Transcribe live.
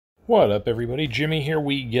What up, everybody? Jimmy here.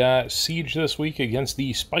 We got Siege this week against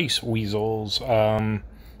the Spice Weazels.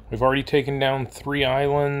 We've already taken down 3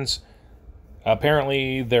 islands.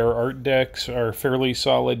 Apparently, their art decks are fairly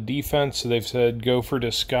solid defense, so they've said go for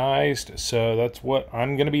Disguised, so that's what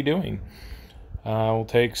I'm going to be doing. We'll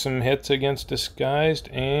take some hits against Disguised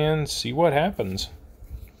and see what happens.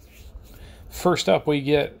 First up, we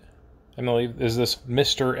get, I believe, is this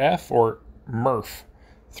Mr. F or Murph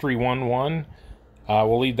 311?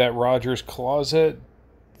 We'll lead that Rogers Closet.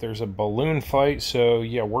 There's a balloon fight, so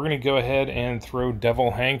yeah, we're going to go ahead and throw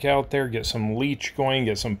Devil Hank out there, get some leech going,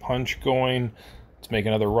 get some punch going. Let's make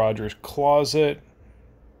another Rogers Closet.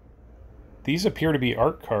 These appear to be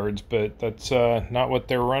art cards, but that's not what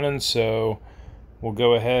they're running, so we'll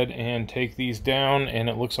go ahead and take these down, and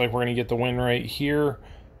it looks like we're going to get the win right here.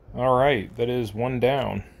 Alright, that is 1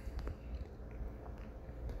 down.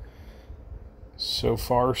 So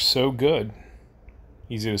far, so good.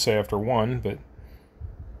 Easy to say after 1, but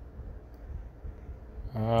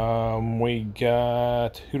we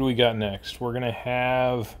got, who do we got next? We're gonna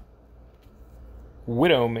have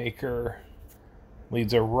Widowmaker.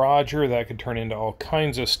 Leads a Roger. That could turn into all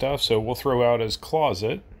kinds of stuff, so we'll throw out his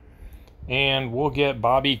Closet, and we'll get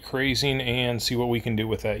Bobby crazing and see what we can do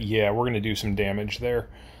with that. Yeah, we're gonna do some damage there.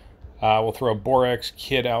 We'll throw a Borax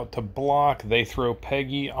Kid out to block. They throw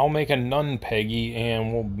Peggy. I'll make a Nun Peggy,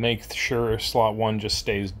 and we'll make sure slot 1 just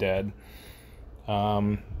stays dead.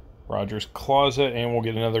 Roger's Closet, and we'll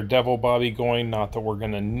get another Devil Bobby going. Not that we're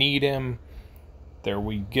going to need him. There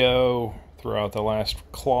we go. Throw out the last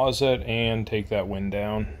Closet and take that win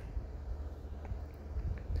down.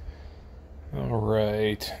 All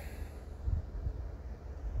right.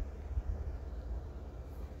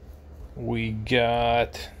 We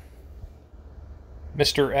got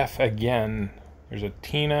Mr. F again. There's a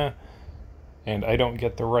Tina, and I don't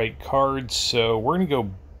get the right cards, so we're going to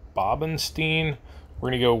go Bobenstein. We're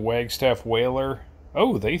going to go Wagstaff Whaler.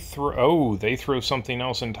 Oh, they throw something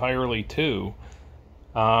else entirely, too.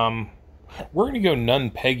 We're going to go Nun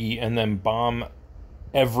Peggy and then bomb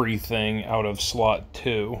everything out of slot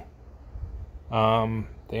 2.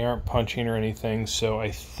 They aren't punching or anything, so I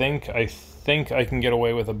think I can get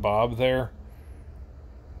away with a Bob there.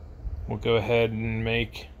 We'll go ahead and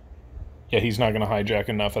make... Yeah, he's not going to hijack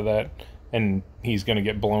enough of that, and he's going to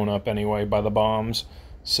get blown up anyway by the bombs.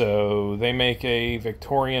 So they make a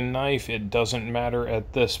Victorian knife. It doesn't matter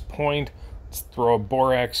at this point. Let's throw a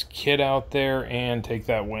Borax Kid out there and take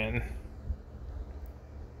that win.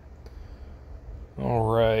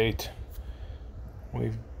 Alright.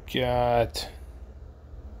 We've got...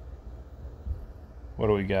 What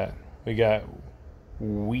do we got? We got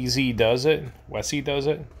Wheezy Does It. Wessie Does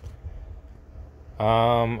It.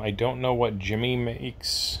 I don't know what Jimmy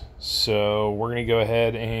makes, so we're going to go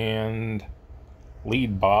ahead and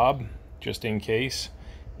lead Bob, just in case.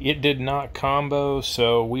 It did not combo,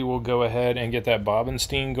 so we will go ahead and get that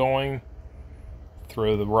Bobenstein going.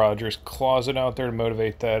 Throw the Rogers Closet out there to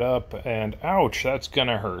motivate that up, and ouch, that's going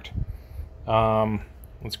to hurt.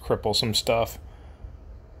 Let's cripple some stuff.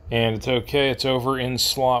 And it's okay, it's over in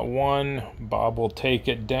slot 1. Bob will take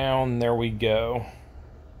it down. There we go.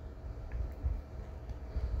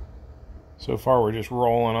 So far, we're just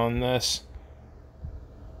rolling on this.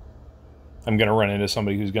 I'm going to run into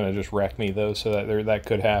somebody who's going to just wreck me, though, so that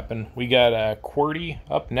could happen. We got QWERTY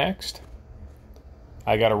up next.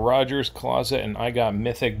 I got a Rogers Closet, and I got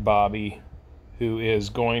Mythic Bobby, who is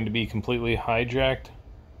going to be completely hijacked.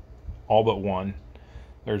 All but 1.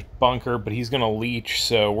 There's Bunker, but he's going to leech,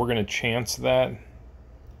 so we're going to chance that.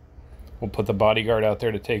 We'll put the bodyguard out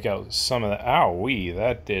there to take out some of the... Owie,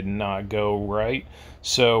 that did not go right.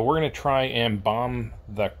 So we're going to try and bomb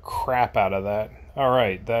the crap out of that.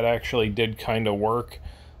 Alright, that actually did kind of work.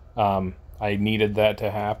 I needed that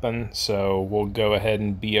to happen, so we'll go ahead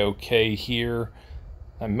and be okay here.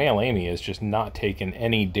 Male Amy is just not taking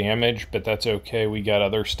any damage, but that's okay. We got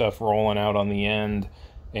other stuff rolling out on the end,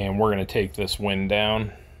 and we're going to take this win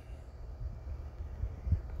down.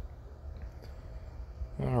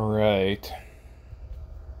 Alright.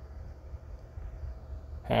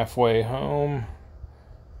 Halfway home.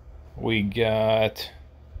 We got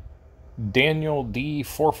Daniel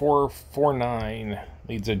D4449.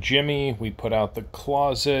 Leads a Jimmy. We put out the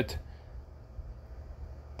Closet.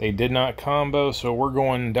 They did not combo, so we're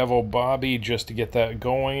going Devil Bobby just to get that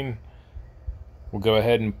going. We'll go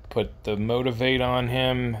ahead and put the Motivate on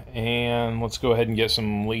him, and let's go ahead and get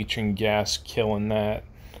some leech and gas killing that.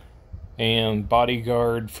 And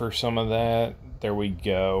bodyguard for some of that. There we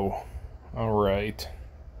go. Alright.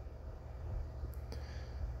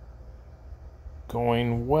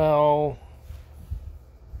 Going well.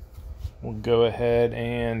 We'll go ahead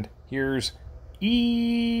and Here's E,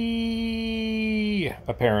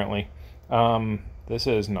 apparently. This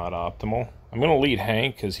is not optimal. I'm going to lead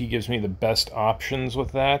Hank because he gives me the best options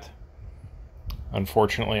with that.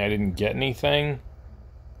 Unfortunately, I didn't get anything.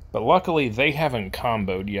 But luckily, they haven't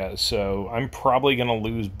comboed yet, so I'm probably going to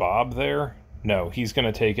lose Bob there. No, he's going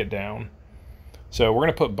to take it down. So we're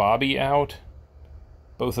going to put Bobby out.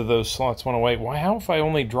 Both of those slots went away. Why? How have I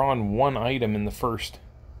only drawn one item in the first...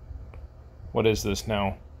 What is this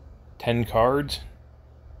now? 10 cards?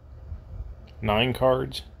 9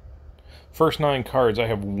 cards? First 9 cards, I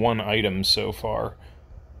have one item so far.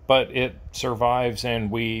 But it survives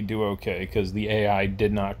and we do okay because the AI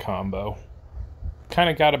did not combo. Kind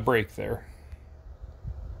of got a break there.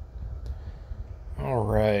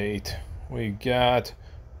 Alright. We got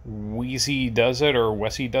Wheezy does it, or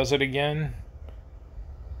Wessie does it again.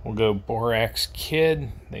 We'll go Borax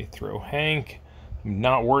Kid. They throw Hank. I'm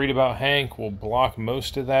not worried about Hank. We'll block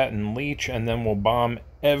most of that and leech, and then we'll bomb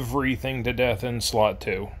everything to death in slot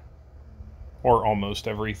 2. Or almost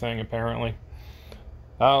everything, apparently.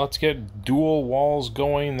 Let's get dual walls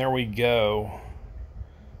going. There we go.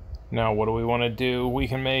 Now, what do we want to do? We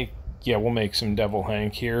can make... Yeah, we'll make some Devil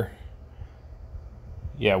Hank here.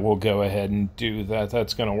 Yeah, we'll go ahead and do that.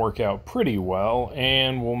 That's going to work out pretty well.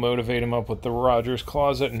 And we'll motivate him up with the Rogers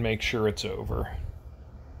Closet and make sure it's over.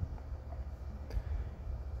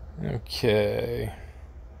 Okay.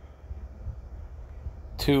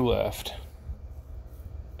 2 left.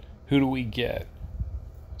 Who do we get?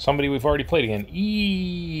 Somebody we've already played again.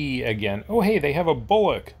 E again. Oh, hey, they have a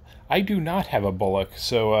Bullock. I do not have a Bullock,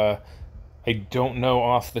 so I don't know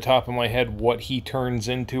off the top of my head what he turns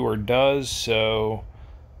into or does, so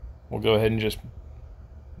we'll go ahead and just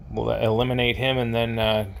we'll eliminate him and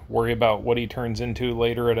then worry about what he turns into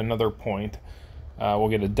later at another point. We'll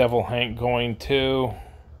get a Devil Hank going, too.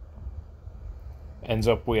 Ends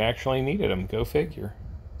up we actually needed him. Go figure.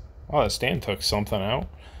 Oh, that stand took something out.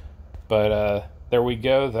 But there we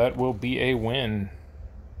go. That will be a win.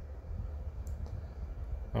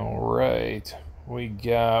 Alright. We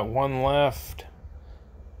got one left.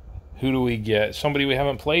 Who do we get? Somebody we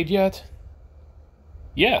haven't played yet?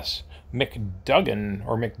 Yes. McDuggan,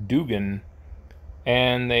 or McDougan.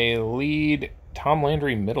 And they lead Tom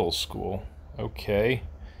Landry Middle School. Okay.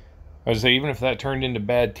 I was saying, even if that turned into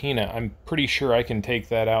Bad Tina, I'm pretty sure I can take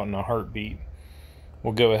that out in a heartbeat.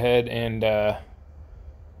 We'll go ahead and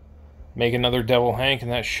make another Devil Hank,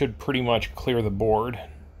 and that should pretty much clear the board.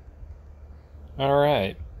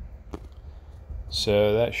 Alright.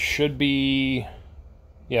 So that should be...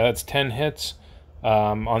 Yeah, that's 10 hits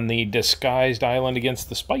on the Disguised Island against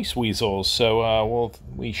the Spice Weazels. So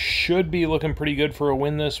we should be looking pretty good for a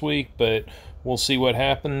win this week, but we'll see what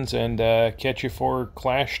happens and catch you for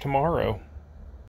Clash tomorrow.